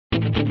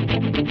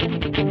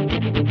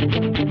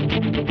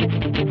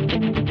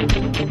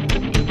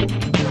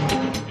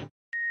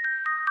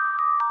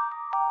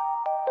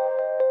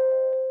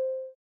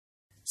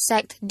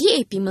sacked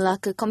DAP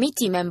Melaka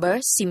committee member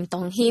Sim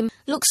Tong Him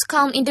looks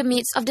calm in the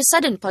midst of the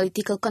sudden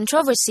political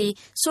controversy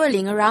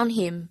swirling around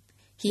him.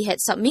 He had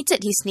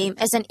submitted his name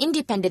as an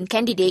independent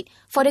candidate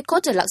for the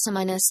Kota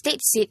Laksamana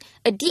state seat,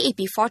 a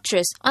DAP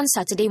fortress, on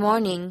Saturday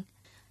morning.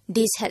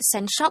 This had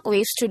sent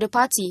shockwaves through the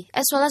party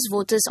as well as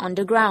voters on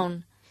the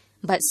ground.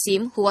 But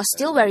Sim, who was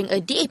still wearing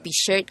a DAP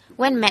shirt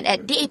when met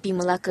at DAP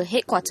Melaka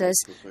headquarters,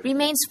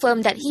 remains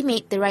firm that he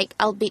made the right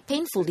albeit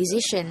painful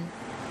decision.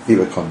 If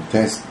a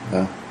contest,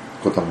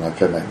 Kota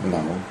Melaka like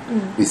now,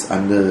 is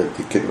under the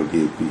ticket of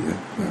DAP,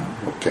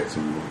 or CAT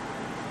symbol.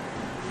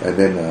 And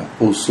then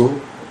also,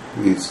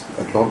 with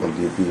a lot of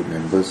DAP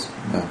members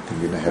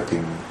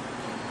having.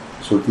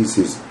 So this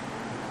is,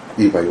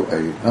 if I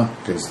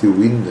can still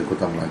win the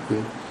Kota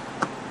Melaka,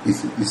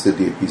 it's the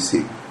DAP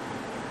seat.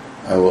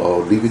 I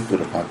will leave it to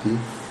the party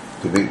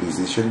to make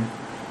decision.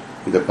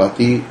 If the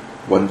party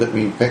wanted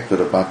me back to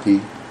the party,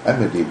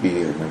 I'm a DAP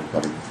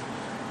member.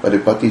 But the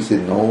party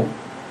said no,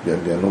 there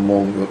are no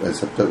more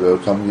accepted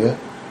welcome here.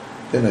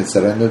 Then I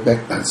surrender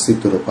back and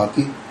sit to the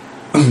party.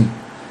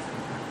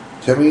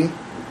 Tell me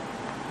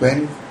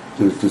when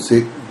to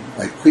say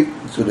I quit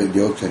so that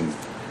you all can,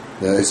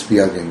 the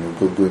SPR can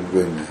go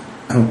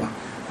and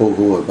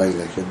hold a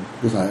by-election.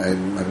 Because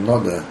I'm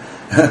not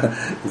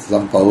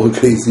some power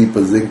crazy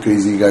person,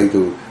 crazy guy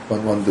to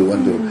want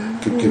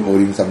to keep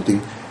holding something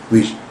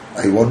which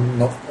I want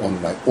not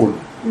on my own,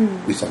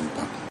 it's on the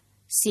party.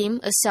 Sim,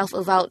 a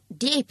self-avowed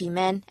DAP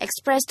man,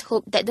 expressed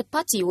hope that the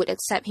party would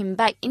accept him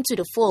back into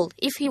the fold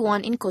if he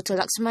won in Kota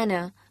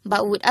Laksamana,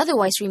 but would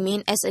otherwise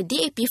remain as a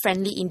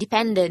DAP-friendly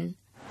independent.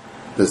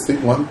 The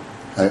state one,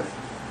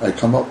 I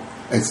come up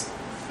as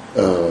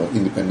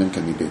independent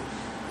candidate.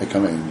 I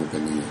come out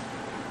independent.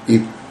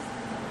 If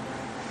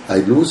I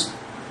lose,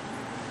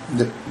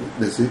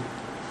 that's it.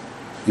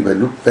 If I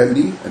look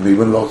badly and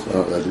even lost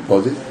a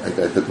deposit, I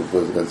have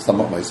to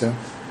sum up myself.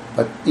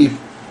 But if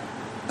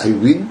I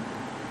win,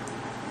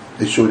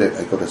 I show that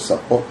I got a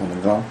support on the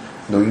ground.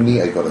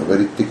 Knowingly, I got a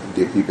very thick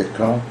DAP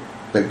background.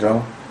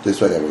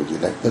 That's why I was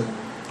elected.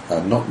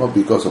 Not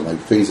because of my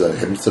face or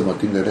handsome or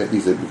thing like that.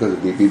 It's because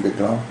of DAP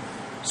background.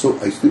 So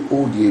I still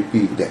owe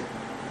DAP that.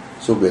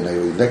 So when I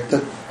was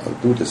elected, I'll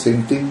do the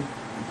same thing,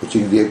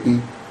 pushing DAP.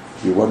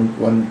 You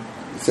want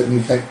send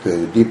me back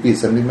to a DAP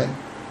assemblyman?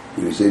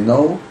 If you say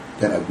no,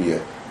 then I'll be a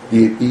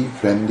DAP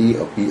friendly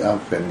or PR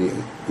friendly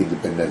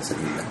independent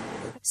assemblyman.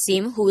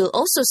 Sim, who will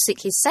also seek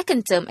his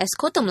second term as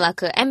Kota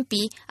Melaka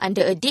MP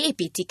under a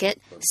DAP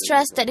ticket,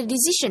 stressed that the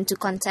decision to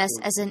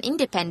contest as an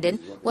independent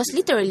was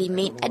literally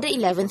made at the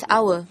 11th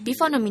hour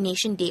before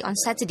nomination day on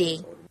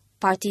Saturday.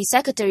 Party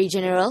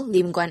Secretary-General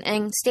Lim Guan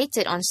Eng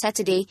stated on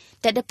Saturday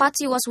that the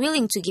party was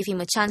willing to give him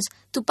a chance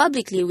to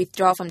publicly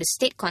withdraw from the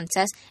state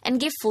contest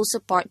and give full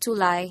support to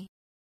Lai.